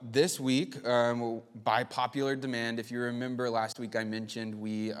This week, by popular demand, if you remember last week I mentioned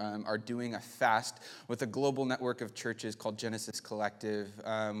we are doing a fast with a global network of churches called Genesis Collective.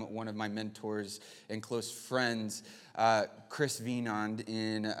 One of my mentors and close friends, Chris Vienond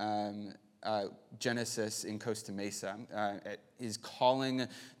in Genesis in Costa Mesa, is calling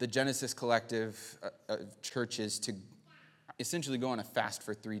the Genesis Collective churches to essentially go on a fast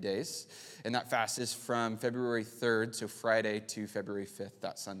for 3 days. And that fast is from February 3rd, so Friday, to February 5th,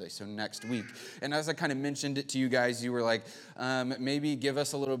 that Sunday, so next week. And as I kind of mentioned it to you guys, you were like, maybe give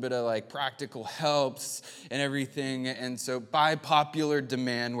us a little bit of like practical helps and everything. And so by popular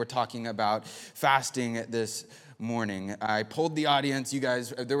demand, we're talking about fasting this morning. I polled the audience. You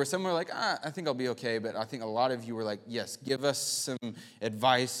guys, there were some who were like, I think I'll be okay. But I think a lot of you were like, yes, give us some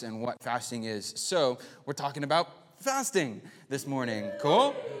advice on what fasting is. So we're talking about fasting this morning.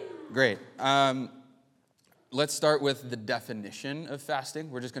 Cool? Great. Let's start with the definition of fasting.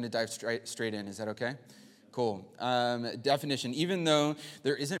 We're just going to dive straight in. Is that okay? Cool. Definition. Even though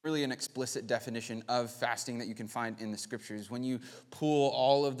there isn't really an explicit definition of fasting that you can find in the scriptures, when you pull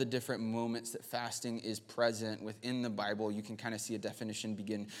all of the different moments that fasting is present within the Bible, you can kind of see a definition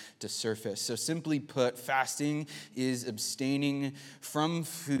begin to surface. So simply put, fasting is abstaining from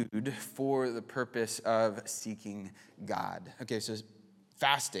food for the purpose of seeking God. Okay, so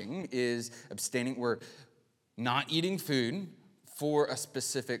fasting is abstaining. We're not eating food for a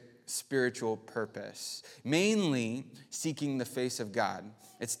specific spiritual purpose, mainly seeking the face of God.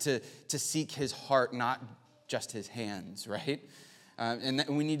 It's to seek his heart, not just his hands, right? And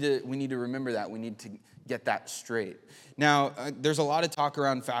we need to remember that. We need to get that straight. Now, there's a lot of talk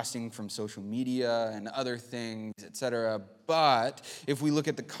around fasting from social media and other things, etc. But if we look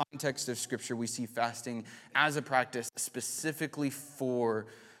at the context of Scripture, we see fasting as a practice specifically for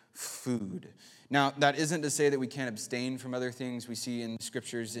food. Now, that isn't to say that we can't abstain from other things. We see in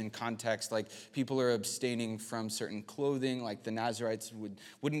scriptures in context, like people are abstaining from certain clothing, like the Nazarites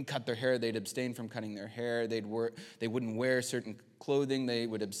wouldn't cut their hair. They'd abstain from cutting their hair. They wouldn't wear certain clothing. They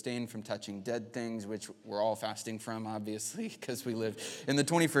would abstain from touching dead things, which we're all fasting from, obviously, because we live in the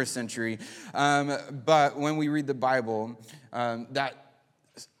 21st century. But when we read the Bible, that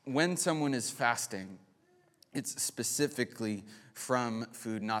when someone is fasting, it's specifically from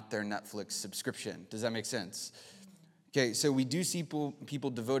food, not their Netflix subscription. Does that make sense? Okay, so we do see people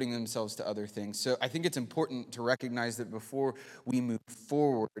devoting themselves to other things. So I think it's important to recognize that before we move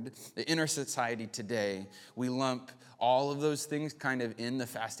forward, in our society today, we lump all of those things kind of in the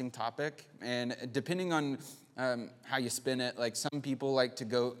fasting topic. And depending on how you spin it, like some people like to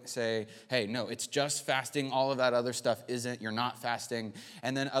go say, hey, no, it's just fasting. All of that other stuff isn't. You're not fasting.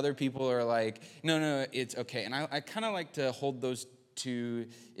 And then other people are like, no, it's okay. And I kind of like to hold those two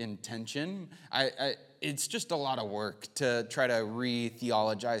in tension. It's just a lot of work to try to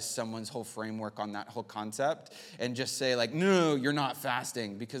re-theologize someone's whole framework on that whole concept and just say like, no, you're not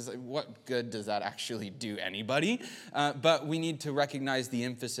fasting, because what good does that actually do anybody? But we need to recognize the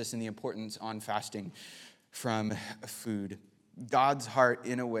emphasis and the importance on fasting from food. God's heart,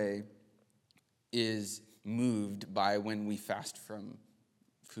 in a way, is moved by when we fast from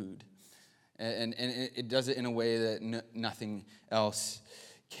food. And it does it in a way that nothing else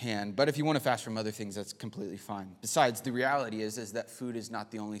can. But if you want to fast from other things, that's completely fine. Besides, the reality is that food is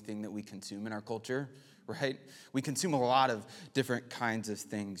not the only thing that we consume in our culture, right? We consume a lot of different kinds of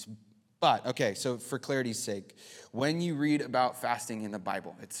things. But, okay, so for clarity's sake, when you read about fasting in the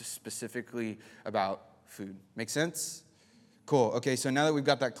Bible, it's specifically about food. Make sense? Cool. Okay, so now that we've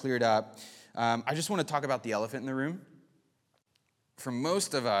got that cleared up, I just want to talk about the elephant in the room. For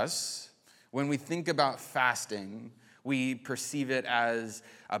most of us, when we think about fasting, we perceive it as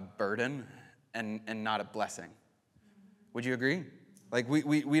a burden and not a blessing. Would you agree? Like,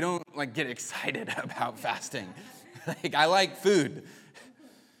 we don't, like, get excited about fasting. Like, I like food.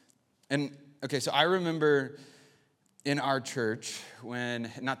 And, okay, so I remember in our church,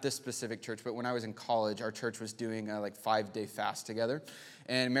 when, not this specific church, but when I was in college, our church was doing a 5-day fast together.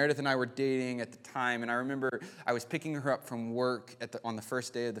 And Meredith and I were dating at the time, and I remember I was picking her up from work on the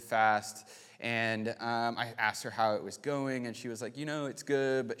first day of the fast, and I asked her how it was going, and she was like, it's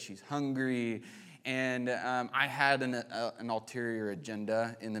good, but she's hungry. And I had an ulterior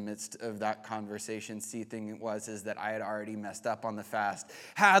agenda in the midst of that conversation. The thing is that I had already messed up on the fast,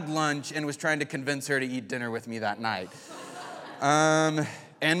 had lunch, and was trying to convince her to eat dinner with me that night.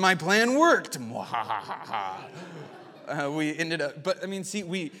 And my plan worked. We ended up, but I mean,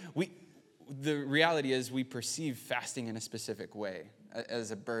 the reality is we perceive fasting in a specific way, as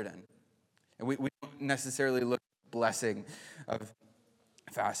a burden. And we don't necessarily look at the blessing of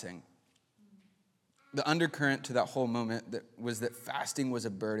fasting. The undercurrent to that whole moment was that fasting was a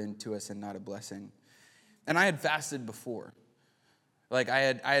burden to us and not a blessing. And I had fasted before. Like I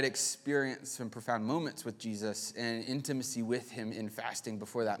had experienced some profound moments with Jesus and intimacy with him in fasting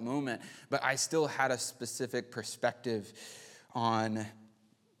before that moment, but I still had a specific perspective on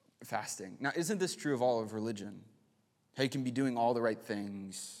fasting. Now, isn't this true of all of religion? How you can be doing all the right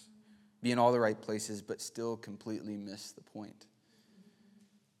things, be in all the right places, but still completely miss the point.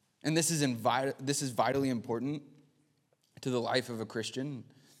 And this is vitally important to the life of a Christian.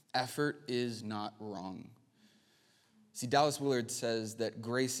 Effort is not wrong. See, Dallas Willard says that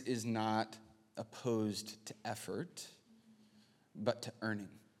grace is not opposed to effort, but to earning.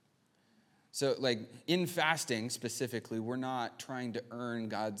 So, like, in fasting specifically, we're not trying to earn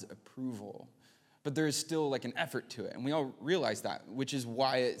God's approval, but there is still, like, an effort to it. And we all realize that, which is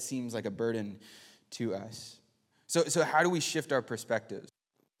why it seems like a burden to us. So how do we shift our perspectives?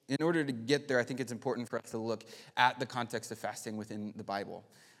 In order to get there, I think it's important for us to look at the context of fasting within the Bible.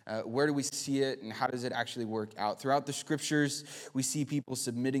 Where do we see it, and how does it actually work out? Throughout the scriptures, we see people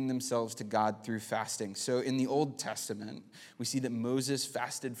submitting themselves to God through fasting. So in the Old Testament, we see that Moses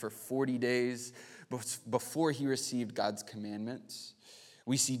fasted for 40 days before he received God's commandments.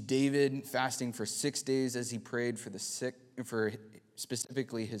 We see David fasting for 6 days as he prayed for the sick, for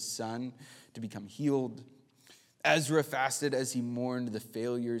specifically his son to become healed. Ezra fasted as he mourned the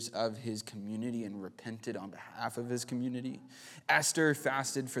failures of his community and repented on behalf of his community. Esther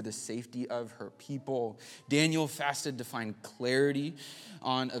fasted for the safety of her people. Daniel fasted to find clarity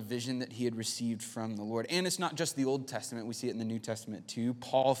on a vision that he had received from the Lord. And it's not just the Old Testament. We see it in the New Testament too.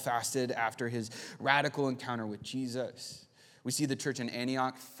 Paul fasted after his radical encounter with Jesus. We see the church in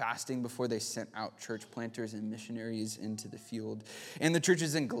Antioch fasting before they sent out church planters and missionaries into the field. And the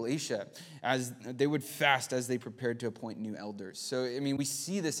churches in Galatia, as they would fast as they prepared to appoint new elders. So, I mean, we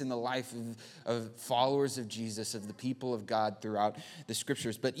see this in the life of followers of Jesus, of the people of God throughout the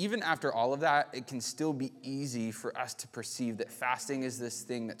scriptures. But even after all of that, it can still be easy for us to perceive that fasting is this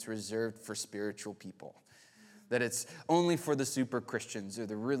thing that's reserved for spiritual people. That it's only for the super Christians or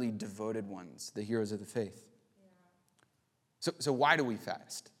the really devoted ones, the heroes of the faith. So why do we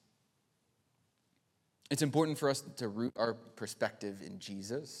fast? It's important for us to root our perspective in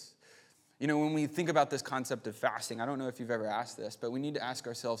Jesus. You know, when we think about this concept of fasting, I don't know if you've ever asked this, but we need to ask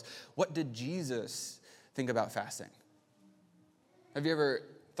ourselves, what did Jesus think about fasting? Have you ever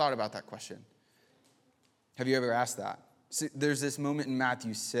thought about that question? Have you ever asked that? See, there's this moment in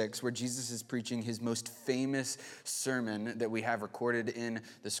Matthew 6 where Jesus is preaching his most famous sermon that we have recorded in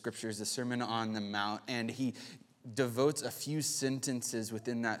the scriptures, the Sermon on the Mount, and he devotes a few sentences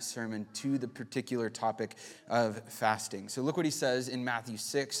within that sermon to the particular topic of fasting. So look what he says in Matthew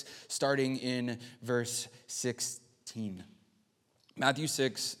 6, starting in verse 16. Matthew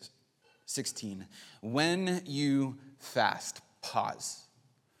 6:16. When you fast, pause.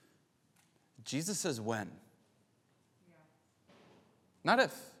 Jesus says when. Not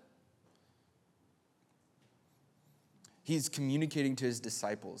if. He's communicating to his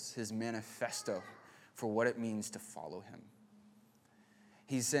disciples, his manifesto for what it means to follow him.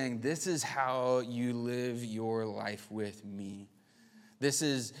 He's saying, this is how you live your life with me. This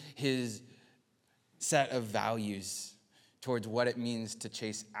is his set of values towards what it means to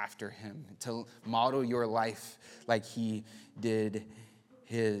chase after him, to model your life like he did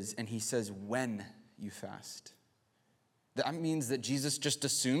his. And he says, when you fast. That means that Jesus just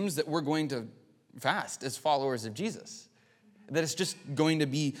assumes that we're going to fast as followers of Jesus. That it's just going to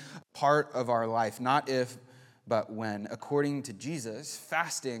be part of our life, not if, but when. According to Jesus,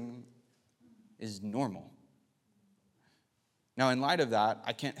 fasting is normal. Now, in light of that,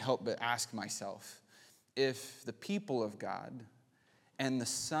 I can't help but ask myself, if the people of God and the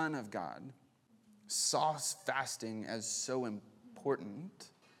Son of God saw fasting as so important,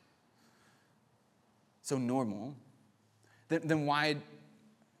 so normal, then why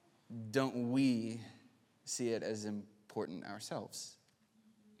don't we see it as important ourselves?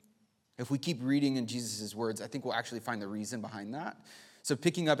 If we keep reading in Jesus' words, I think we'll actually find the reason behind that. So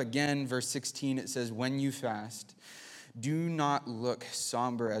picking up again, verse 16, it says, when you fast, do not look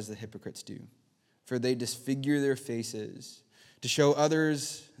somber as the hypocrites do, for they disfigure their faces to show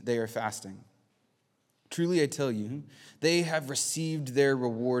others they are fasting. Truly I tell you, they have received their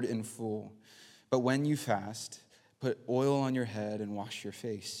reward in full. But when you fast, put oil on your head and wash your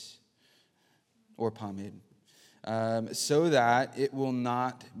face, or pomade, so that it will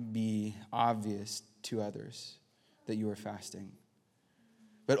not be obvious to others that you are fasting,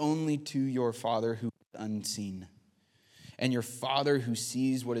 but only to your Father who is unseen. And your Father who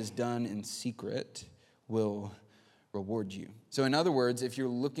sees what is done in secret will reward you. So in other words, if you're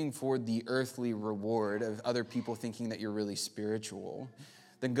looking for the earthly reward of other people thinking that you're really spiritual,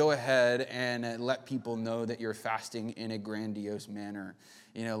 then go ahead and let people know that you're fasting in a grandiose manner.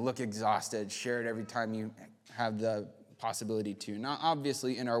 Look exhausted, share it every time you have the possibility to. Now,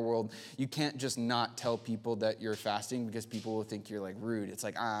 obviously, in our world, you can't just not tell people that you're fasting because people will think you're like rude. It's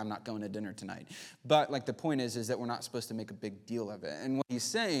like, I'm not going to dinner tonight. But like the point is that we're not supposed to make a big deal of it. And what he's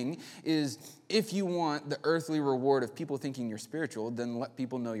saying is, if you want the earthly reward of people thinking you're spiritual, then let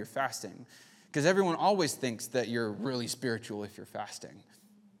people know you're fasting. Because everyone always thinks that you're really spiritual if you're fasting.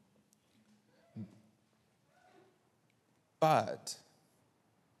 But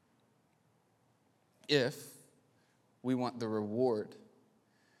if we want the reward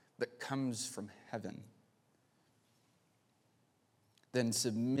that comes from heaven, then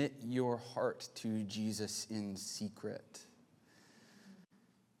submit your heart to Jesus in secret,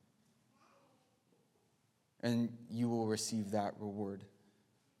 and you will receive that reward.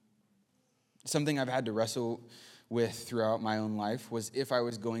 Something I've had to wrestle with throughout my own life was if I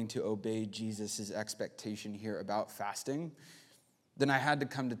was going to obey Jesus' expectation here about fasting, then I had to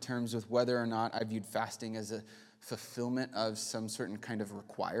come to terms with whether or not I viewed fasting as a fulfillment of some certain kind of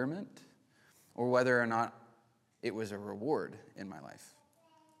requirement, or whether or not it was a reward in my life.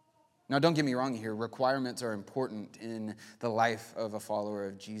 Now, don't get me wrong here. Requirements are important in the life of a follower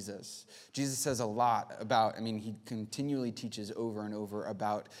of Jesus. Jesus says a lot about, he continually teaches over and over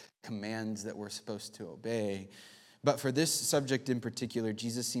about commands that we're supposed to obey. But for this subject in particular,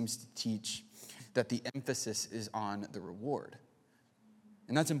 Jesus seems to teach that the emphasis is on the reward.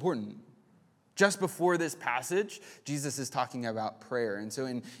 And that's important. Just before this passage, Jesus is talking about prayer. And so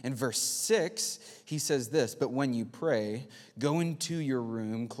in verse 6, he says this, "But when you pray, go into your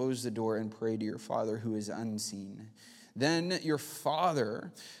room, close the door, and pray to your Father who is unseen. Then your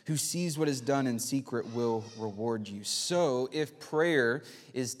Father who sees what is done in secret will reward you." So if prayer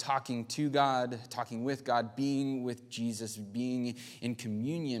is talking to God, talking with God, being with Jesus, being in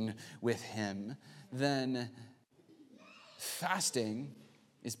communion with him, then fasting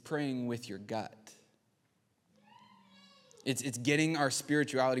is praying with your gut. It's getting our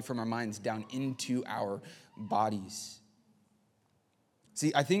spirituality from our minds down into our bodies.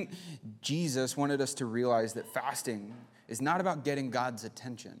 See, I think Jesus wanted us to realize that fasting is not about getting God's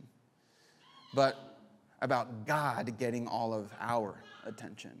attention, but about God getting all of our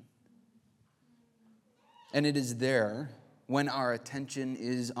attention. And it is there, when our attention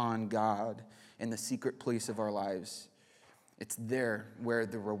is on God in the secret place of our lives, it's there where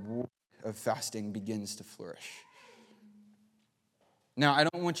the reward of fasting begins to flourish. Now, I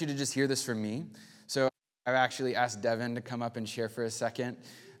don't want you to just hear this from me, so I've actually asked Devin to come up and share for a second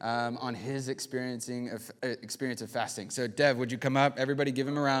on his experience of fasting. So, Dev, would you come up? Everybody give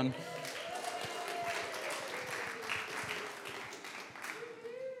him a round.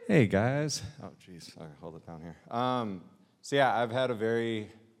 Hey, guys. Oh, geez. I'll hold it down here. I've had a very...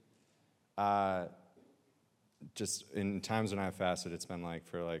 just in times when I've fasted, it's been like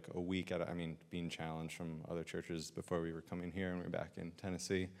for like a week being challenged from other churches before we were coming here and we were back in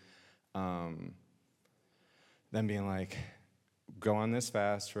Tennessee. Then being like, go on this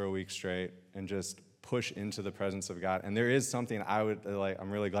fast for a week straight and just push into the presence of God. And there is something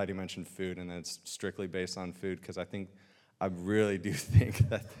I'm really glad you mentioned food, and it's strictly based on food, because I really do think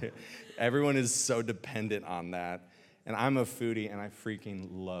that everyone is so dependent on that. And I'm a foodie, and I freaking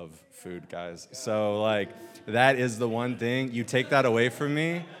love food, guys. So, that is the one thing. You take that away from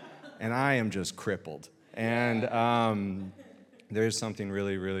me, and I am just crippled. And there's something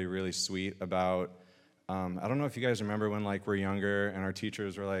really, really, really sweet about, I don't know if you guys remember when, we're younger, and our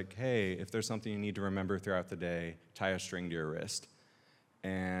teachers were like, hey, if there's something you need to remember throughout the day, tie a string to your wrist.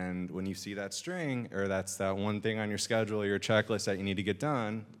 And when you see that string, or that's that one thing on your schedule or your checklist that you need to get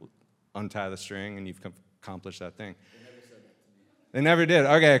done, untie the string, and you've accomplished that thing. They never said that to me. They never did.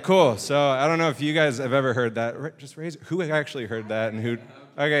 Okay, cool. So I don't know if you guys have ever heard that. Just raise who actually heard that and who.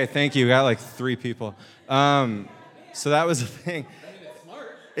 Okay, thank you. We got 3 people. So that was a thing. It's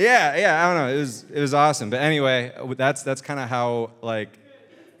smart. Yeah. I don't know. It was awesome. But anyway, that's kind of how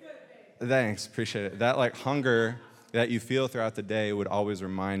Thanks, appreciate it. That hunger that you feel throughout the day would always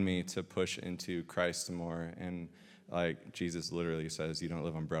remind me to push into Christ more. And Jesus literally says, you don't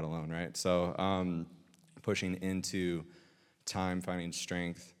live on bread alone, right? So pushing into time, finding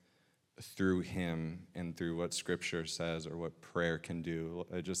strength through him and through what Scripture says or what prayer can do.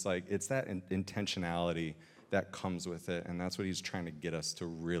 It's that intentionality that comes with it, and that's what he's trying to get us to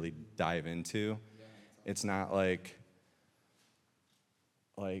really dive into. It's not like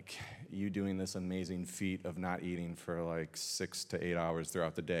you doing this amazing feat of not eating for 6 to 8 hours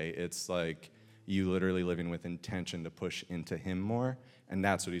throughout the day. It's you literally living with intention to push into him more, and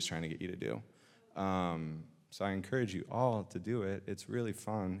that's what he's trying to get you to do. So I encourage you all to do it. It's really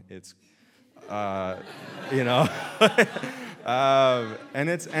fun. It's, you know, and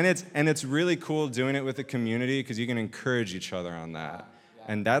it's really cool doing it with the community because you can encourage each other on that.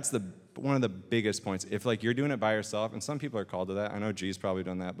 And that's one of the biggest points. If like you're doing it by yourself, and some people are called to that. I know G's probably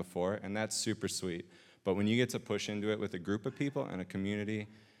done that before, and that's super sweet. But when you get to push into it with a group of people and a community,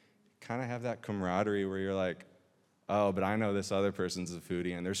 kind of have that camaraderie where you're like, oh, but I know this other person's a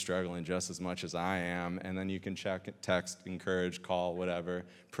foodie and they're struggling just as much as I am. And then you can check, text, encourage, call, whatever,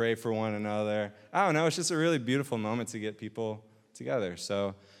 pray for one another. I don't know, it's just a really beautiful moment to get people together.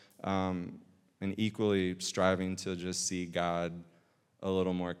 So, and equally striving to just see God a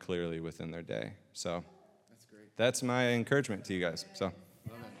little more clearly within their day. So that's great. That's my encouragement to you guys. So,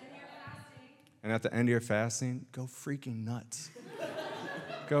 and at the end of your fasting, go freaking nuts.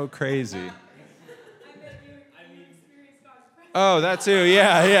 Go crazy. Oh, that too.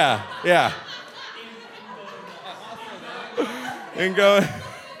 Yeah. And go,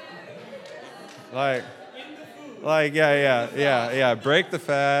 yeah. Break the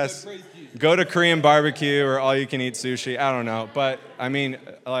fast. Go to Korean barbecue or all you can eat sushi. I don't know, but I mean,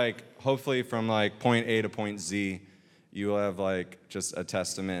 like, hopefully from like point A to point Z, you will have like just a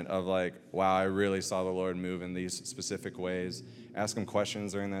testament of like, wow, I really saw the Lord move in these specific ways. Ask him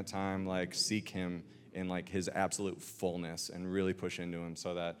questions during that time, like seek him in like his absolute fullness and really push into him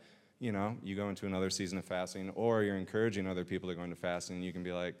so that, you know, you go into another season of fasting or you're encouraging other people to go into fasting and you can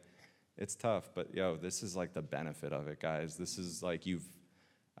be like, it's tough, but yo, this is like the benefit of it, guys. This is like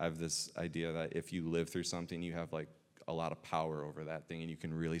I have this idea that if you live through something, you have like a lot of power over that thing and you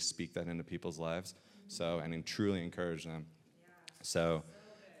can really speak that into people's lives. So, and then truly encourage them. So,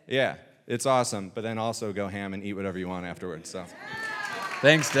 yeah, it's awesome. But then also go ham and eat whatever you want afterwards. So,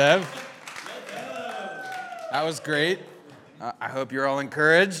 thanks, Dev. That was great. I hope you're all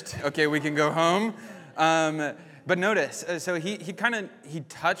encouraged. Okay, we can go home. But notice, so he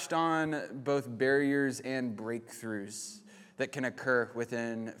touched on both barriers and breakthroughs that can occur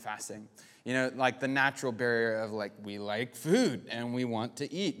within fasting. You know, like the natural barrier of like, we like food and we want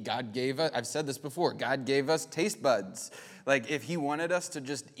to eat. God gave us, I've said this before, God gave us taste buds. Like if he wanted us to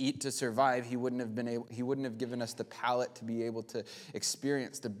just eat to survive, he wouldn't have given us the palate to be able to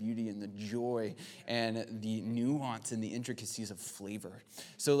experience the beauty and the joy and the nuance and the intricacies of flavor.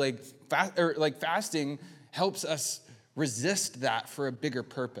 So fasting helps us resist that for a bigger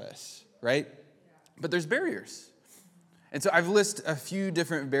purpose, right? But there's barriers. And so I've listed a few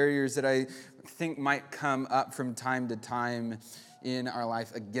different barriers that I think might come up from time to time in our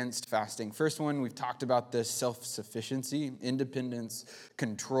life against fasting. First one, we've talked about this: self-sufficiency, independence,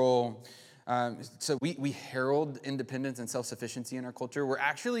 control. So we herald independence and self-sufficiency in our culture. We're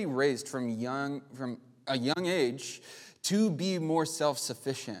actually raised from a young age to be more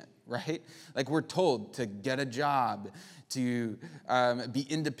self-sufficient, right? Like we're told to get a job, to be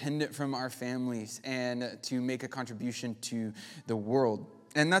independent from our families, and to make a contribution to the world.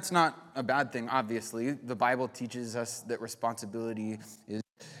 And that's not a bad thing, obviously. The Bible teaches us that responsibility is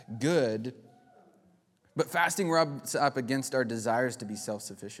good, but fasting rubs up against our desires to be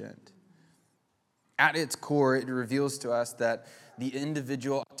self-sufficient. At its core, it reveals to us that the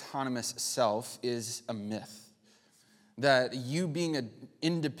individual autonomous self is a myth. That you being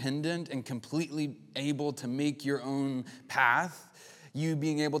independent and completely able to make your own path, you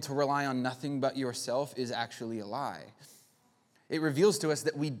being able to rely on nothing but yourself is actually a lie. It reveals to us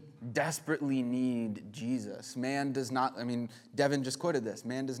that we desperately need Jesus. Man does not, Devin just quoted this,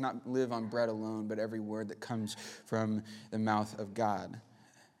 man does not live on bread alone, but every word that comes from the mouth of God.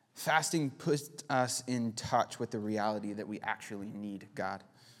 Fasting puts us in touch with the reality that we actually need God.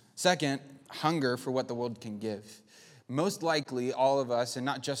 Second, hunger for what the world can give. Most likely, all of us, and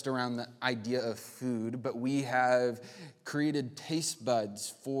not just around the idea of food, but we have created taste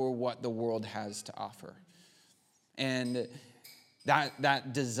buds for what the world has to offer. And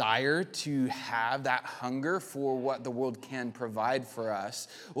that desire to have that hunger for what the world can provide for us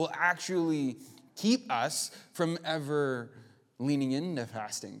will actually keep us from ever leaning into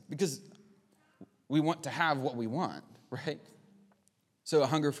fasting, because we want to have what we want, right? So a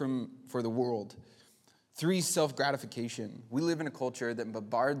hunger for the world. 3, self-gratification. We live in a culture that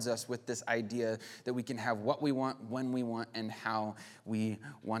bombards us with this idea that we can have what we want, when we want, and how we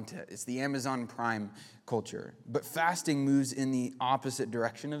want it. It's the Amazon Prime culture. But fasting moves in the opposite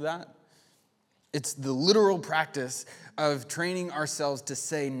direction of that. It's the literal practice of training ourselves to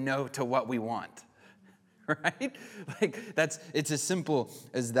say no to what we want, right? It's as simple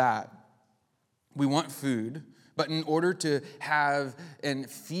as that. We want food, But in order to have and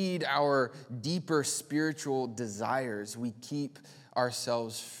feed our deeper spiritual desires, we keep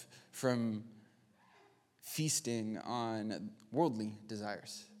ourselves from feasting on worldly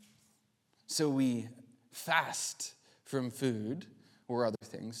desires. So we fast from food or other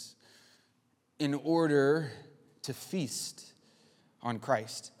things in order to feast on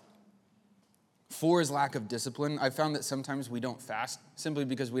Christ. 4 is lack of discipline. I found that sometimes we don't fast simply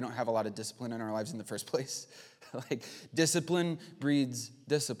because we don't have a lot of discipline in our lives in the first place. Like, discipline breeds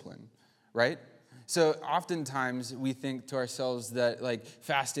discipline, right? So oftentimes we think to ourselves that, like,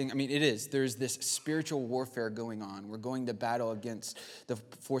 fasting, I mean, it is. There's this spiritual warfare going on. We're going to battle against the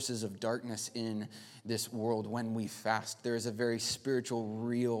forces of darkness in this world when we fast. There is a very spiritual,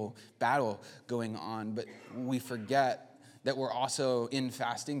 real battle going on, but we forget that we're also in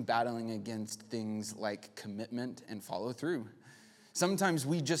fasting battling against things like commitment and follow through. Sometimes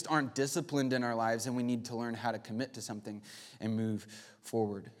we just aren't disciplined in our lives and we need to learn how to commit to something and move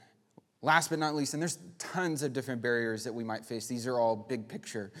forward. Last but not least, and there's tons of different barriers that we might face. These are all big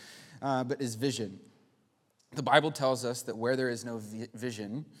picture, but is vision. The Bible tells us that where there is no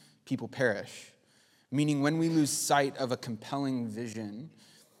vision, people perish. Meaning when we lose sight of a compelling vision,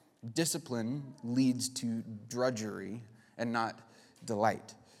 discipline leads to drudgery and not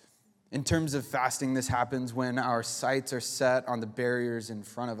delight. In terms of fasting, this happens when our sights are set on the barriers in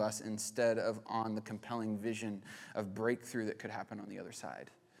front of us instead of on the compelling vision of breakthrough that could happen on the other side.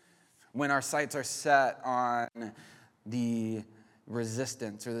 When our sights are set on the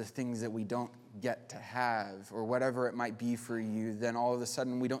resistance or the things that we don't get to have or whatever it might be for you, then all of a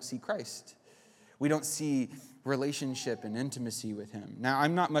sudden we don't see Christ. We don't see relationship and intimacy with him. Now,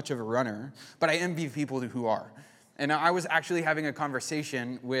 I'm not much of a runner, but I envy people who are. And I was actually having a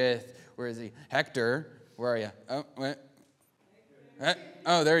conversation with, where is he? Hector. Where are you? Oh, wait.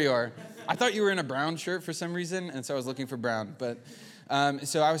 Oh, there you are. I thought you were in a brown shirt for some reason, and so I was looking for brown. But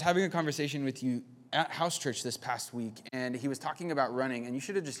so I was having a conversation with you at House Church this past week, and he was talking about running, and you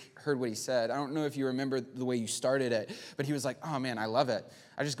should have just heard what he said. I don't know if you remember the way you started it, but he was like, oh, man, I love it.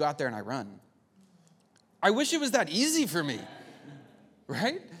 I just go out there and I run. I wish it was that easy for me,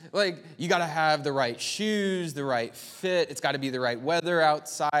 right? Like, you got to have the right shoes, the right fit. It's got to be the right weather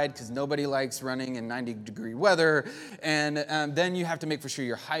outside because nobody likes running in 90-degree weather. And then you have to make for sure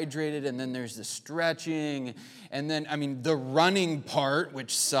you're hydrated. And then there's the stretching. And then, the running part,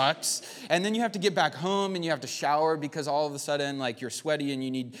 which sucks. And then you have to get back home and you have to shower because all of a sudden, like, you're sweaty and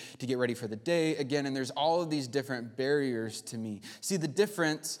you need to get ready for the day again. And there's all of these different barriers to me. See, the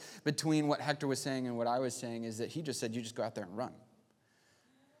difference between what Hector was saying and what I was saying is that he just said, you just go out there and run.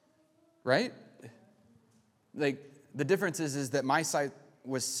 Right? Like, the difference is that my sight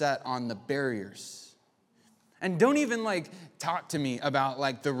was set on the barriers. And don't even, talk to me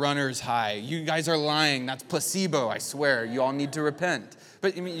about, the runner's high. You guys are lying. That's placebo, I swear. You all need to repent.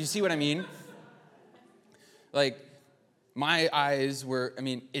 But, you see what I mean? My eyes were,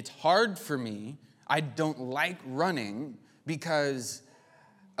 it's hard for me. I don't like running because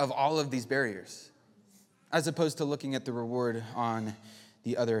of all of these barriers, as opposed to looking at the reward on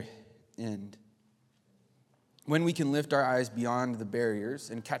the other end. When we can lift our eyes beyond the barriers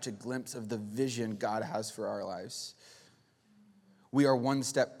and catch a glimpse of the vision God has for our lives, we are one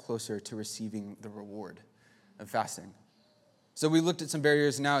step closer to receiving the reward of fasting. So we looked at some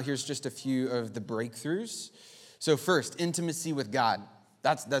barriers. Now here's just a few of the breakthroughs. So first, intimacy with God.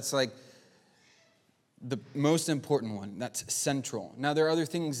 That's like the most important one. That's central. Now, there are other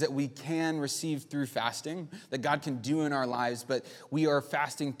things that we can receive through fasting that God can do in our lives, but we are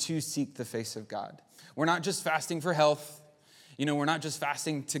fasting to seek the face of God. We're not just fasting for health. We're not just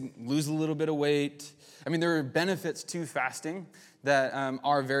fasting to lose a little bit of weight. There are benefits to fasting that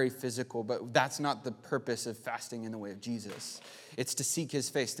are very physical, but that's not the purpose of fasting in the way of Jesus. It's to seek his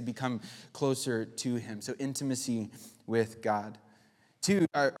face, to become closer to him. So intimacy with God. 2,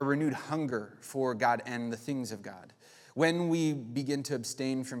 a renewed hunger for God and the things of God. When we begin to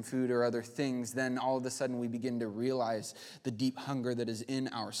abstain from food or other things, then all of a sudden we begin to realize the deep hunger that is in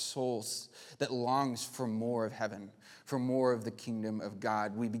our souls that longs for more of heaven, for more of the kingdom of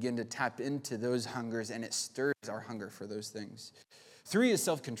God. We begin to tap into those hungers, and it stirs our hunger for those things. 3 is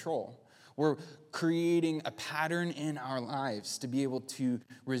self-control. We're creating a pattern in our lives to be able to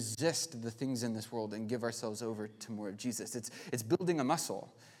resist the things in this world and give ourselves over to more of Jesus. It's building a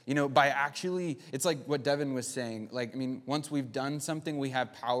muscle. By actually, it's like what Devin was saying. Once we've done something, we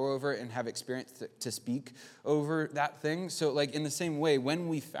have power over it and have experience to speak over that thing. So, in the same way, when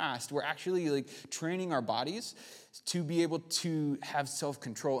we fast, we're actually, training our bodies to be able to have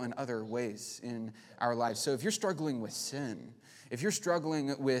self-control in other ways in our lives. So if you're struggling with sin, if you're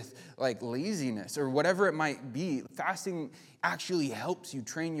struggling with like laziness or whatever it might be, fasting actually helps you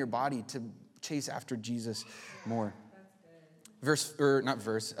train your body to chase after Jesus more.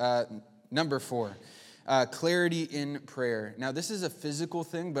 Number 4. Clarity in prayer. Now, this is a physical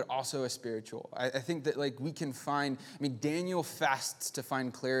thing, but also a spiritual. I think that like we can find, Daniel fasts to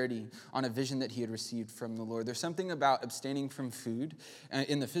find clarity on a vision that he had received from the Lord. There's something about abstaining from food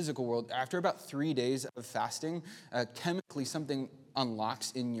in the physical world. After about 3 days of fasting, chemically something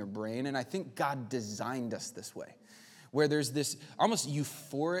unlocks in your brain. And I think God designed us this way, where there's this almost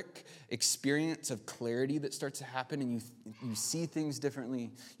euphoric experience of clarity that starts to happen, and you see things differently,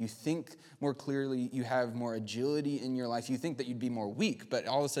 you think more clearly, you have more agility in your life. You think that you'd be more weak, but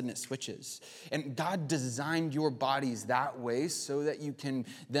all of a sudden it switches. And God designed your bodies that way so that you can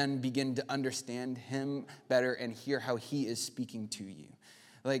then begin to understand him better and hear how he is speaking to you.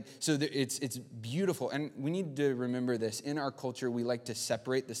 It's beautiful. And we need to remember this. In our culture, we like to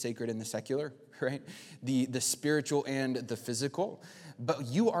separate the sacred and the secular, right? The spiritual and the physical. But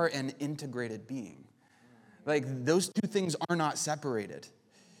you are an integrated being. Like, those two things are not separated.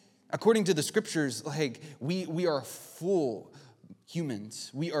 According to the scriptures, we are full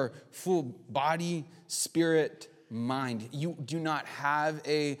humans. We are full body, spirit, mind. You do not have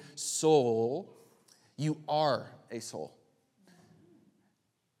a soul. You are a soul.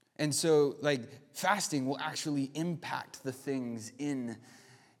 And so, fasting will actually impact the things in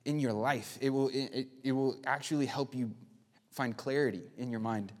your life. It will actually help you find clarity in your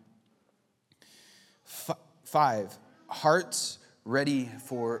mind. 5, hearts ready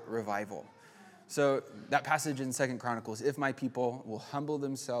for revival. So that passage in 2 Chronicles, if my people will humble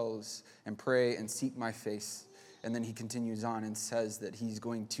themselves and pray and seek my face. And then he continues on and says that he's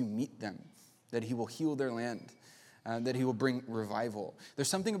going to meet them, that he will heal their land. That he will bring revival. There's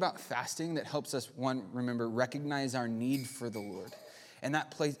something about fasting that helps us, remember, recognize our need for the Lord. And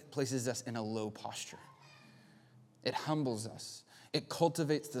that places us in a low posture. It humbles us. It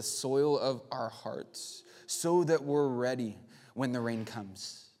cultivates the soil of our hearts so that we're ready when the rain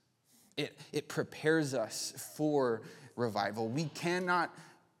comes. It prepares us for revival. We cannot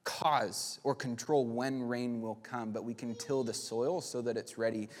cause or control when rain will come, but we can till the soil so that it's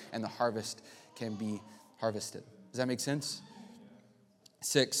ready and the harvest can be harvested. Does that make sense?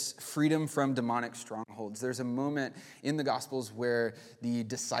 6, freedom from demonic strongholds. There's a moment in the Gospels where the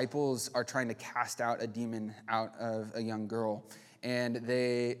disciples are trying to cast out a demon out of a young girl, and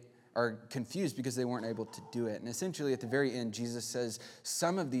they are confused because they weren't able to do it. And essentially, at the very end, Jesus says,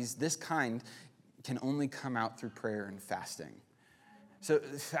 some of this kind can only come out through prayer and fasting. So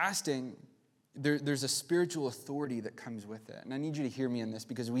fasting, there's a spiritual authority that comes with it. And I need you to hear me in this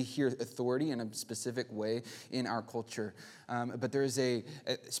because we hear authority in a specific way in our culture. But there is a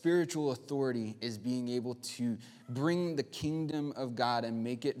spiritual authority is being able to bring the kingdom of God and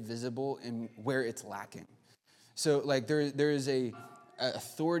make it visible in where it's lacking. So there is a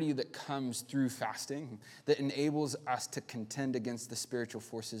authority that comes through fasting that enables us to contend against the spiritual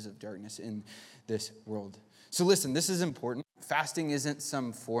forces of darkness in this world. So listen, this is important. Fasting isn't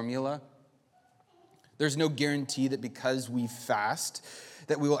some formula. There's no guarantee that because we fast,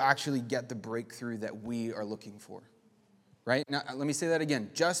 that we will actually get the breakthrough that we are looking for, right? Now, let me say that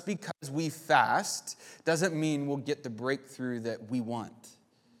again. Just because we fast doesn't mean we'll get the breakthrough that we want.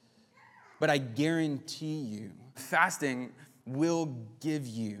 But I guarantee you, fasting will give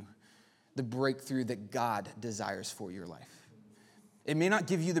you the breakthrough that God desires for your life. It may not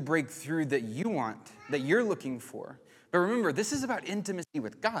give you the breakthrough that you want, that you're looking for. But remember, this is about intimacy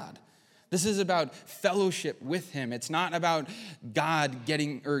with God. This is about fellowship with him. It's not about God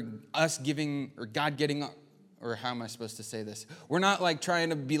getting, or us giving, or God getting, or how am I supposed to say this? We're not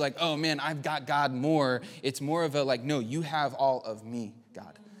trying to be oh man, I've got God more. It's more of a no, you have all of me,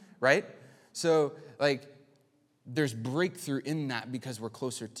 God, right? So there's breakthrough in that because we're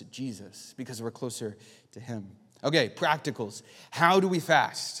closer to Jesus, because we're closer to him. Okay, practicals. How do we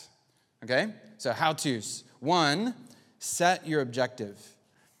fast? Okay, so how-tos. 1, set your objective.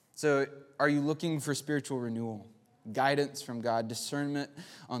 So are you looking for spiritual renewal, guidance from God, discernment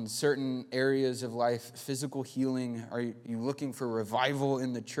on certain areas of life, physical healing? Are you looking for revival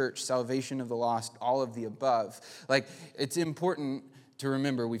in the church, salvation of the lost, all of the above? It's important to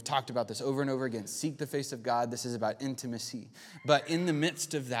remember, we've talked about this over and over again, seek the face of God. This is about intimacy. But in the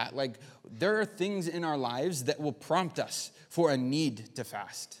midst of that, there are things in our lives that will prompt us for a need to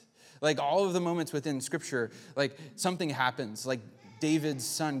fast. All of the moments within Scripture, something happens, David's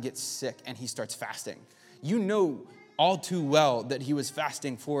son gets sick and he starts fasting. You know all too well that he was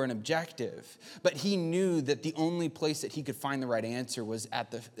fasting for an objective, but he knew that the only place that he could find the right answer was at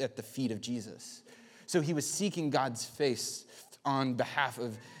the feet of Jesus. So he was seeking God's face on behalf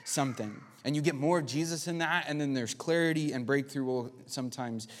of something. And you get more of Jesus in that, and then there's clarity and breakthrough will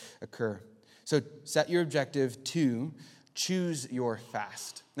sometimes occur. So set your objective. 2, choose your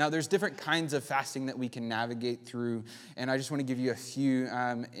fast. Now, there's different kinds of fasting that we can navigate through, and I just want to give you a few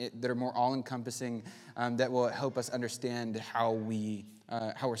that are more all-encompassing that will help us understand how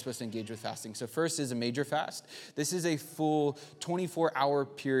we're supposed to engage with fasting. So first is a major fast. This is a full 24-hour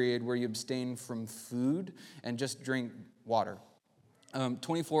period where you abstain from food and just drink water.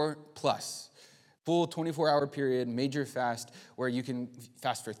 24 plus. Full 24-hour period, major fast, where you can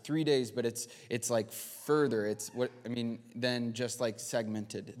fast for 3 days, but it's like further. Than just like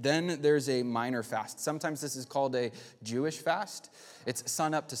segmented. Then there's a minor fast. Sometimes this is called a Jewish fast. It's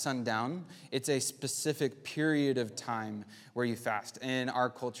sun up to sundown. It's a specific period of time where you fast. In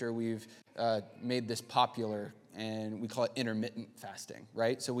our culture, we've made this popular, and we call it intermittent fasting,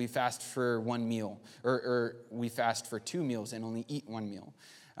 right? So we fast for one meal, or we fast for 2 meals and only eat 1 meal.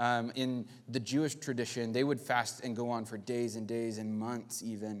 In the Jewish tradition, they would fast and go on for days and days and months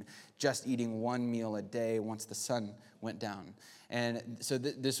even, just eating 1 meal a day once the sun went down. And so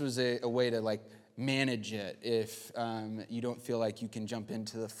this was a way to like manage it if you don't feel like you can jump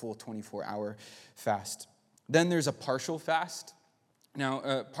into the full 24-hour fast. Then there's a partial fast. Now,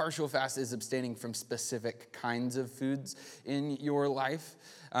 a partial fast is abstaining from specific kinds of foods in your life,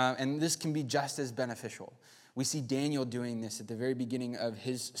 and this can be just as beneficial. We see Daniel doing this at the very beginning of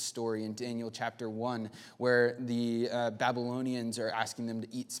his story in Daniel chapter 1, where the Babylonians are asking them to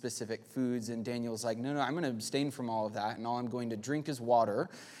eat specific foods, and Daniel's like, no, I'm going to abstain from all of that, and all I'm going to drink is water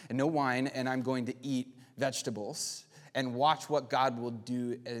and no wine, and I'm going to eat vegetables and watch what God will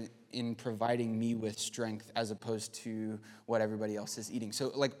do in providing me with strength as opposed to what everybody else is eating.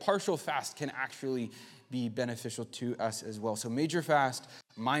 So like partial fast can actually be beneficial to us as well. So major fast,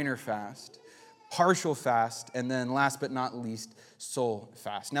 minor fast, partial fast, and then last but not least, soul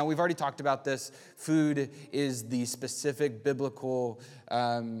fast. Now, we've already talked about this. Food is the specific biblical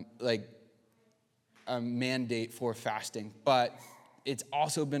mandate for fasting, but it's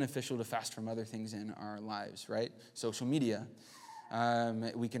also beneficial to fast from other things in our lives, right? Social media.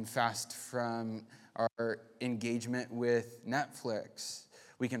 We can fast from our engagement with Netflix.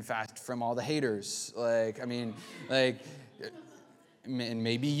 We can fast from all the haters. And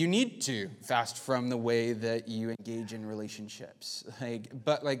maybe you need to fast from the way that you engage in relationships.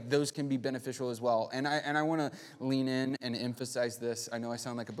 But those can be beneficial as well. And I want to lean in and emphasize this. I know I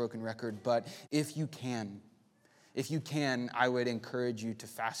sound like a broken record, but if you can, I would encourage you to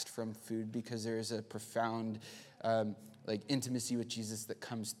fast from food, because there is a profound intimacy with Jesus that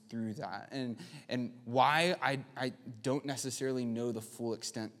comes through that. And why, I don't necessarily know the full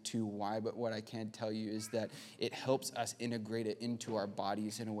extent to why, but what I can tell you is that it helps us integrate it into our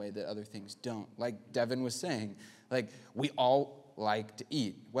bodies in a way that other things don't. Like Devin was saying, we all like to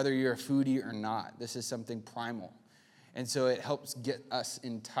eat, whether you're a foodie or not. This is something primal. And so it helps get us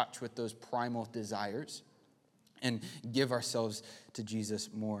in touch with those primal desires and give ourselves to Jesus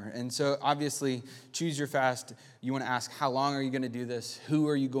more. And so obviously, choose your fast. You want to ask, how long are you going to do this? Who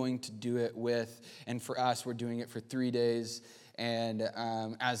are you going to do it with? And for us, we're doing it for 3 days. And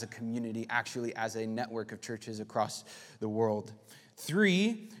as a community, actually as a network of churches across the world.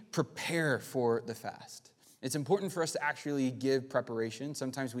 3, prepare for the fast. It's important for us to actually give preparation.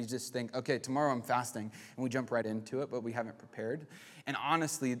 Sometimes we just think, okay, tomorrow I'm fasting, and we jump right into it, but we haven't prepared. And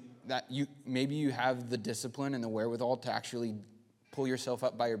honestly, maybe you have the discipline and the wherewithal to actually pull yourself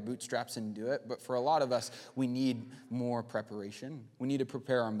up by your bootstraps and do it. But for a lot of us, we need more preparation. We need to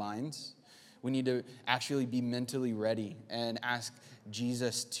prepare our minds. We need to actually be mentally ready and ask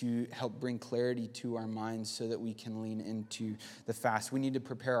Jesus to help bring clarity to our minds so that we can lean into the fast. We need to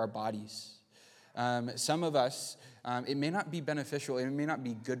prepare our bodies. Some of us, it may not be beneficial, it may not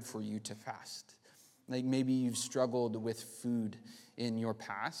be good for you to fast. Maybe you've struggled with food in your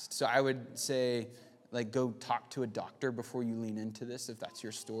past. So I would say, go talk to a doctor before you lean into this, if that's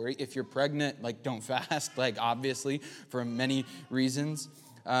your story. If you're pregnant, don't fast, obviously, for many reasons.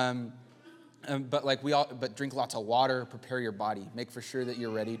 But drink lots of water, prepare your body, make for sure that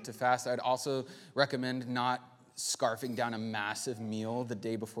you're ready to fast. I'd also recommend not scarfing down a massive meal the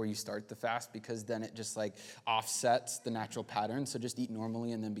day before you start the fast, because then it just offsets the natural pattern. So just eat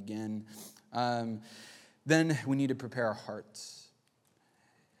normally and then begin. Then we need to prepare our hearts.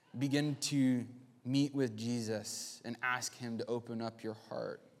 Begin to meet with Jesus and ask him to open up your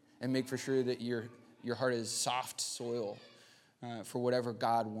heart and make for sure that your heart is soft soil for whatever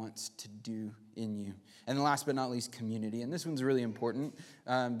God wants to do in you. And last but not least, community. And this one's really important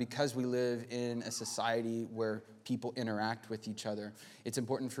because we live in a society where people interact with each other. It's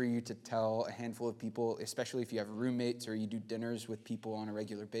important for you to tell a handful of people, especially if you have roommates or you do dinners with people on a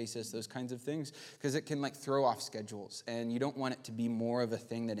regular basis, those kinds of things, because it can throw off schedules. And you don't want it to be more of a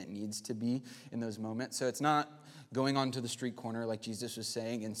thing than it needs to be in those moments. So it's not going onto the street corner like Jesus was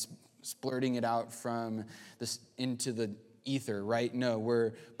saying and splurting it out from this into the ether, right? No,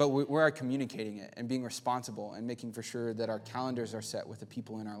 we're communicating it and being responsible and making for sure that our calendars are set with the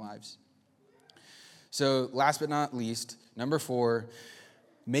people in our lives. So last but not least, number 4,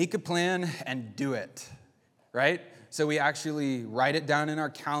 make a plan and do it, right? So we actually write it down in our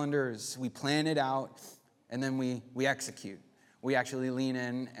calendars, we plan it out, and then we execute. We actually lean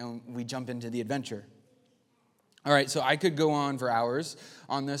in and we jump into the adventure. All right, so I could go on for hours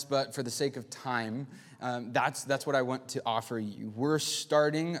on this, but for the sake of time, that's what I want to offer you. We're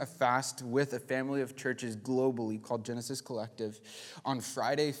starting a fast with a family of churches globally called Genesis Collective on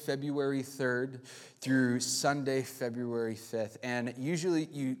Friday, February 3rd through Sunday, February 5th. And usually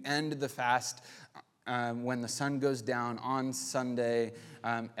you end the fast when the sun goes down Sunday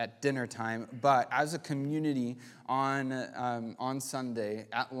at dinner time. But as a community on Sunday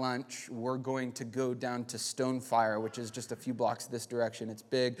at lunch, we're going to go down to Stonefire, which is just a few blocks this direction. It's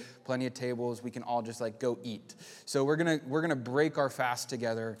big, plenty of tables. We can all just go eat. So we're gonna break our fast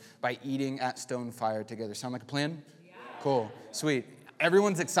together by eating at Stonefire together. Sound like a plan? Yeah. Cool, sweet.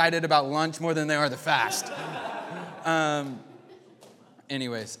 Everyone's excited about lunch more than they are the fast.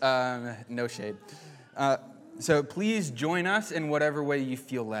 Anyways, no shade. So please join us in whatever way you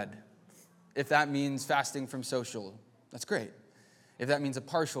feel led. If that means fasting from social, that's great. If that means a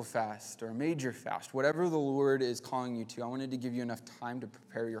partial fast or a major fast, whatever the Lord is calling you to, I wanted to give you enough time to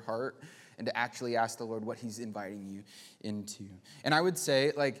prepare your heart and to actually ask the Lord what he's inviting you into. And I would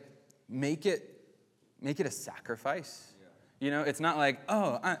say, make it a sacrifice. Yeah. You know, it's not like,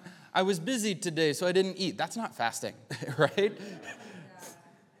 I was busy today, so I didn't eat. That's not fasting, right?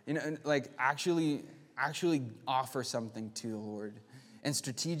 You know, actually offer something to the Lord and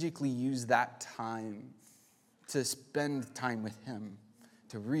strategically use that time to spend time with him,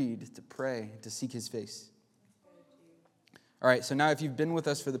 to read, to pray, to seek his face. All right, so now if you've been with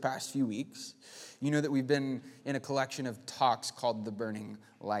us for the past few weeks, you know that we've been in a collection of talks called The Burning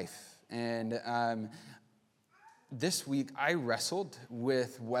Life. And this week I wrestled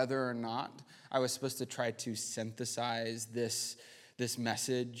with whether or not I was supposed to try to synthesize this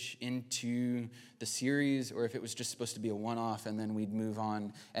message into the series, or if it was just supposed to be a one-off and then we'd move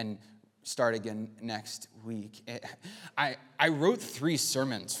on and start again next week. I wrote 3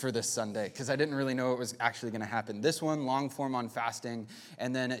 sermons for this Sunday because I didn't really know what was actually going to happen. This one, long form on fasting,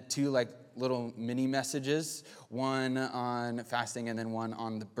 and then 2 little mini messages, one on fasting and then one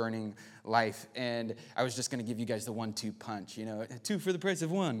on the burning life. And I was just going to give you guys the 1-2 punch, 2 for the price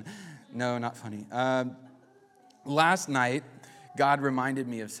of 1. No, not funny. Last night, God reminded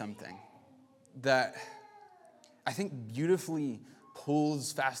me of something that I think beautifully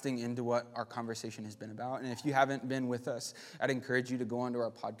pulls fasting into what our conversation has been about. And if you haven't been with us, I'd encourage you to go onto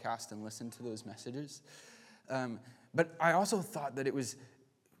our podcast and listen to those messages. But I also thought that it was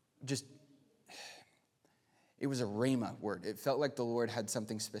a rhema word. It felt like the Lord had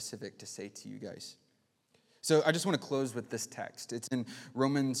something specific to say to you guys. So I just want to close with this text. It's in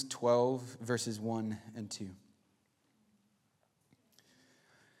Romans 12, verses 1 and 2.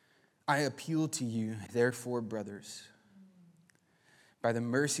 I appeal to you, therefore, brothers, by the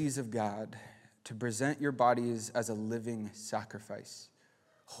mercies of God, to present your bodies as a living sacrifice,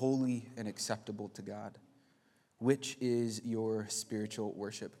 holy and acceptable to God, which is your spiritual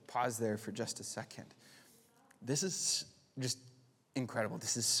worship. Pause there for just a second. This is just incredible.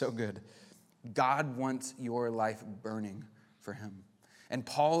 This is so good. God wants your life burning for him. And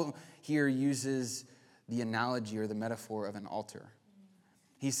Paul here uses the analogy or the metaphor of an altar.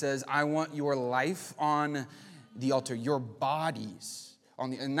 He says, I want your life on the altar, your bodies on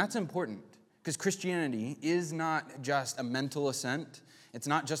the, and that's important because Christianity is not just a mental assent. It's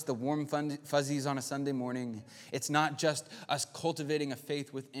not just the warm fuzzies on a Sunday morning. It's not just us cultivating a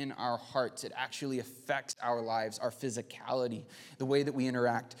faith within our hearts. It actually affects our lives, our physicality, the way that we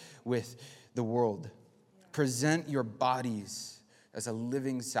interact with the world. Present your bodies as a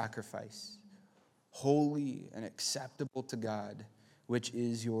living sacrifice, holy and acceptable to God, which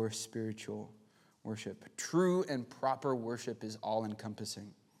is your spiritual worship. True and proper worship is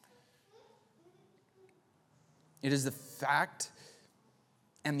all-encompassing. It is the fact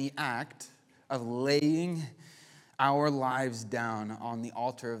and the act of laying our lives down on the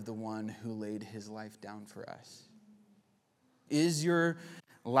altar of the one who laid his life down for us. Is your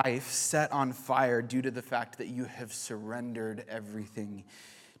life set on fire due to the fact that you have surrendered everything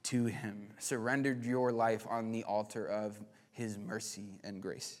to him, surrendered your life on the altar of his mercy and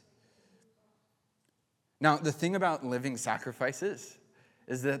grace? Now, the thing about living sacrifices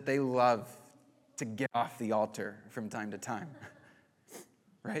is that they love to get off the altar from time to time,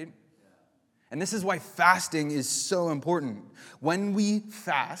 right? And this is why fasting is so important. When we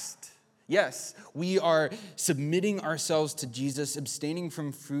fast, yes, we are submitting ourselves to Jesus, abstaining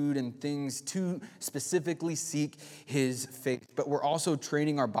from food and things to specifically seek his face, but we're also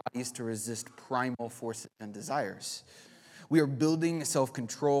training our bodies to resist primal forces and desires. We are building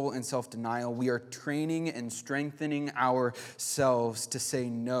self-control and self-denial. We are training and strengthening ourselves to say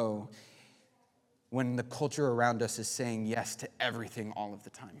no when the culture around us is saying yes to everything all of the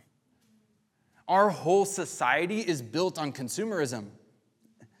time. Our whole society is built on consumerism.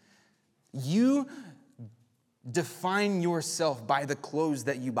 You define yourself by the clothes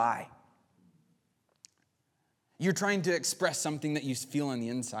that you buy. You're trying to express something that you feel on the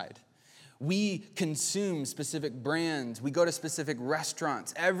inside. We consume specific brands. We go to specific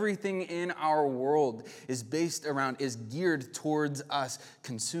restaurants. Everything in our world is geared towards us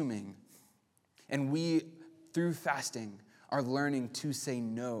consuming. And we, through fasting, are learning to say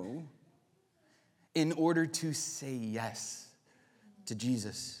no in order to say yes to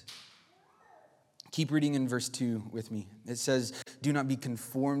Jesus. Keep reading in verse 2 with me. It says, "Do not be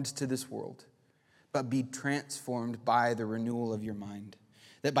conformed to this world, but be transformed by the renewal of your mind,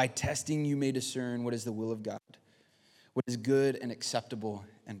 that by testing you may discern what is the will of God, what is good and acceptable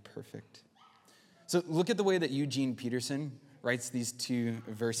and perfect." So look at the way that Eugene Peterson writes these two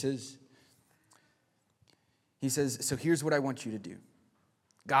verses. He says, "So here's what I want you to do.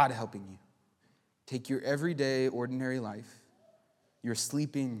 God helping you. Take your everyday, ordinary life. You're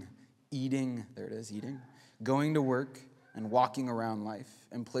sleeping, eating, there it is, eating, going to work, and walking around life,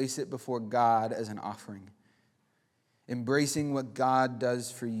 and place it before God as an offering. Embracing what God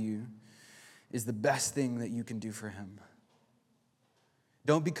does for you is the best thing that you can do for him.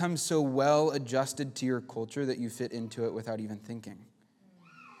 Don't become so well adjusted to your culture that you fit into it without even thinking.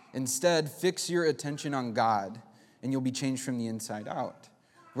 Instead, fix your attention on God, and you'll be changed from the inside out.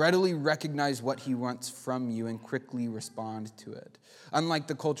 Readily recognize what he wants from you and quickly respond to it. Unlike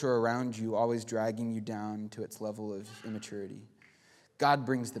the culture around you, always dragging you down to its level of immaturity, God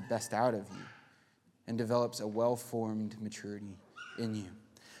brings the best out of you and develops a well-formed maturity in you."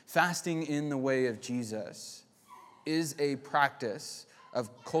 Fasting in the way of Jesus is a practice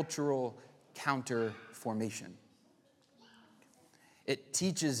of cultural counter-formation. It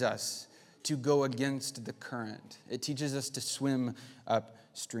teaches us to go against the current. It teaches us to swim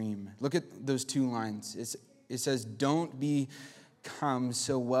upstream. Look at those two lines. It says, "Don't become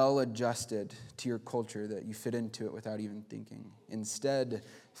so well adjusted to your culture that you fit into it without even thinking. Instead,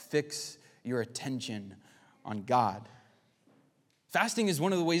 fix your attention on God." Fasting is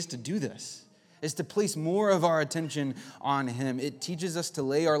one of the ways to do this, is to place more of our attention on him. It teaches us to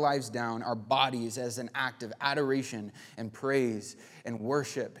lay our lives down, our bodies, as an act of adoration and praise and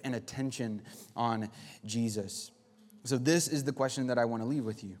worship and attention on Jesus. So this is the question that I want to leave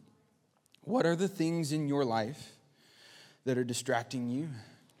with you. What are the things in your life that are distracting you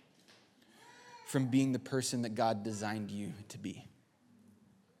from being the person that God designed you to be?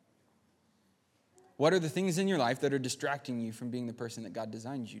 What are the things in your life that are distracting you from being the person that God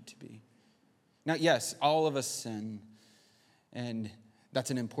designed you to be? Now, yes, all of us sin, and that's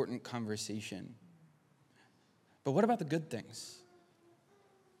an important conversation. But what about the good things?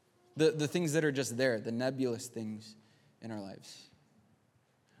 The things that are just there, the nebulous things in our lives.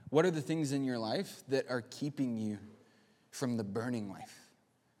 What are the things in your life that are keeping you from the burning life?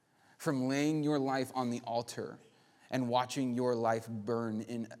 From laying your life on the altar and watching your life burn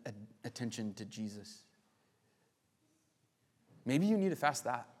in attention to Jesus? Maybe you need to fast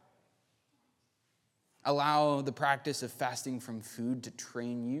that. Allow the practice of fasting from food to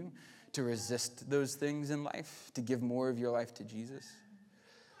train you to resist those things in life, to give more of your life to Jesus.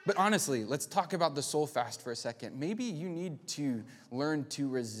 But honestly, let's talk about the soul fast for a second. Maybe you need to learn to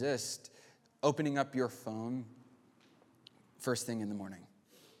resist opening up your phone first thing in the morning.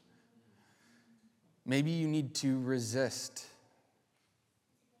 Maybe you need to resist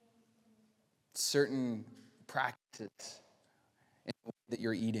certain practices in the way that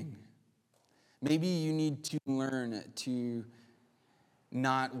you're eating. Maybe you need to learn to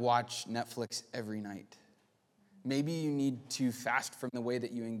not watch Netflix every night. Maybe you need to fast from the way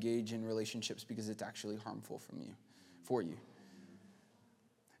that you engage in relationships because it's actually harmful for you.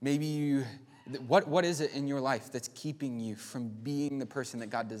 Maybe what is it in your life that's keeping you from being the person that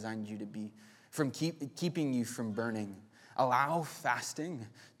God designed you to be, from keeping you from burning? Allow fasting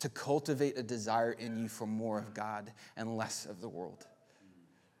to cultivate a desire in you for more of God and less of the world.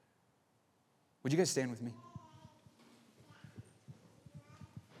 Would you guys stand with me?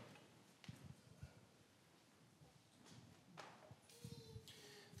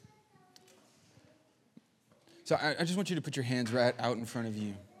 So I just want you to put your hands right out in front of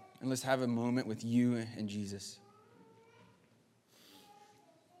you, and let's have a moment with you and Jesus.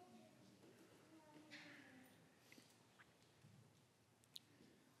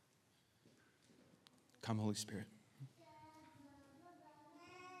 Come, Holy Spirit.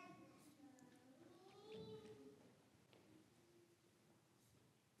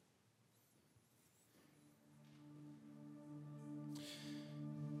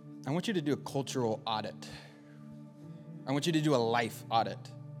 I want you to do a cultural audit. I want you to do a life audit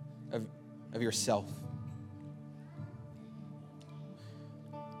of yourself.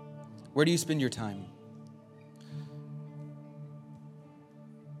 Where do you spend your time?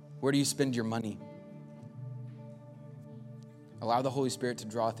 Where do you spend your money? Allow the Holy Spirit to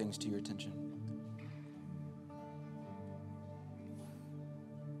draw things to your attention.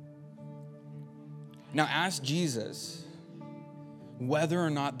 Now ask Jesus whether or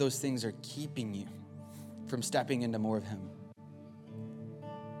not those things are keeping you from stepping into more of Him.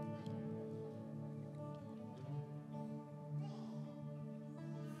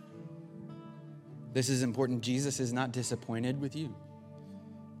 This is important. Jesus is not disappointed with you.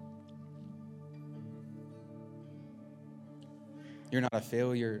 You're not a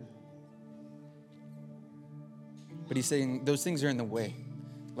failure. But He's saying those things are in the way.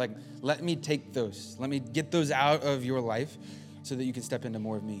 Like, let me take those. Let me get those out of your life so that you can step into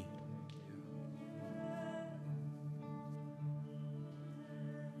more of me.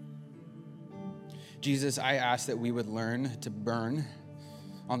 Jesus, I ask that we would learn to burn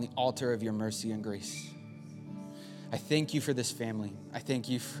on the altar of your mercy and grace. I thank you for this family. I thank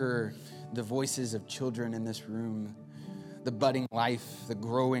you for the voices of children in this room, the budding life, the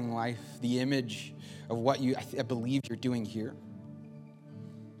growing life, the image of what I believe you're doing here.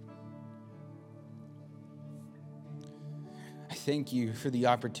 I thank you for the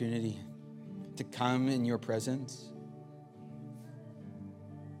opportunity to come in your presence.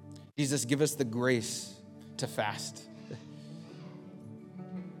 Jesus, give us the grace to fast.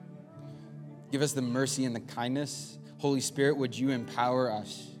 Give us the mercy and the kindness. Holy Spirit, would you empower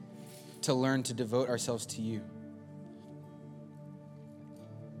us to learn to devote ourselves to you?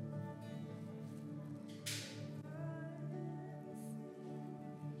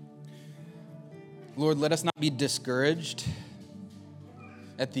 Lord, let us not be discouraged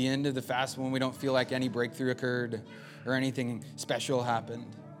at the end of the fast when we don't feel like any breakthrough occurred or anything special happened.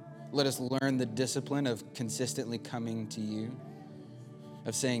 Let us learn the discipline of consistently coming to you,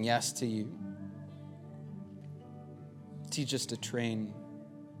 of saying yes to you. Teach us to train.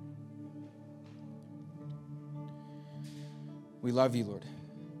 We love you, Lord.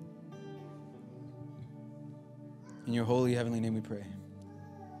 In your holy heavenly name we pray.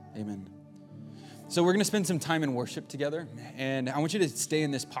 Amen. So we're going to spend some time in worship together, and I want you to stay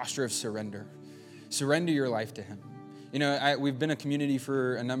in this posture of surrender. Surrender your life to Him. You know, we've been a community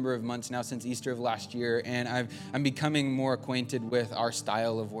for a number of months now since Easter of last year, and I'm becoming more acquainted with our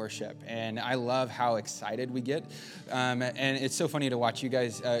style of worship, and I love how excited we get. And it's so funny to watch you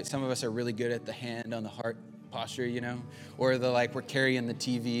guys. Some of us are really good at the hand on the heart posture, you know, or the like we're carrying the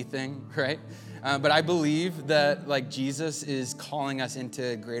TV thing, right? But I believe that like Jesus is calling us into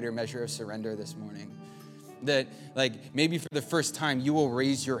a greater measure of surrender this morning. That like maybe for the first time you will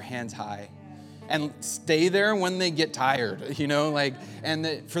raise your hands high and stay there when they get tired, you know, like, and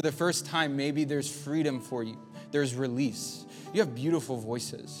that for the first time, maybe there's freedom for you. There's release. You have beautiful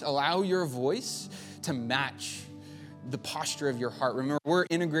voices. Allow your voice to match the posture of your heart. Remember, we're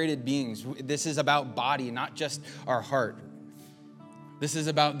integrated beings. This is about body, not just our heart. This is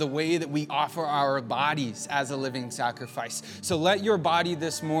about the way that we offer our bodies as a living sacrifice. So let your body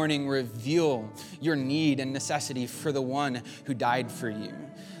this morning reveal your need and necessity for the one who died for you.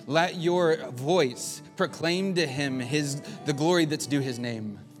 Let your voice proclaim to Him the glory that's due His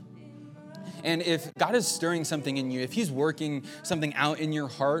name. And if God is stirring something in you, if He's working something out in your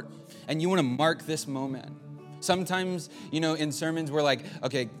heart, and you want to mark this moment, sometimes, you know, in sermons, we're like,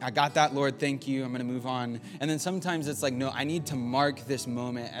 okay, I got that, Lord, thank you, I'm going to move on. And then sometimes it's like, no, I need to mark this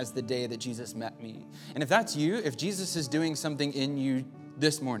moment as the day that Jesus met me. And if that's you, if Jesus is doing something in you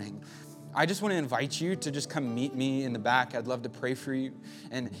this morning, I just want to invite you to just come meet me in the back. I'd love to pray for you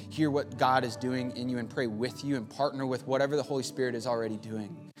and hear what God is doing in you and pray with you and partner with whatever the Holy Spirit is already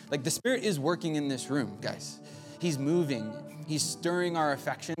doing. Like the Spirit is working in this room, guys. He's moving. He's stirring our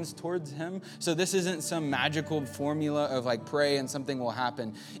affections towards him. So this isn't some magical formula of like pray and something will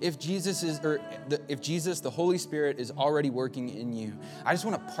happen. If Jesus, the Holy Spirit is already working in you, I just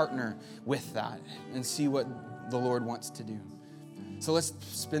want to partner with that and see what the Lord wants to do. So let's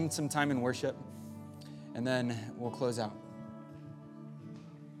spend some time in worship and then we'll close out.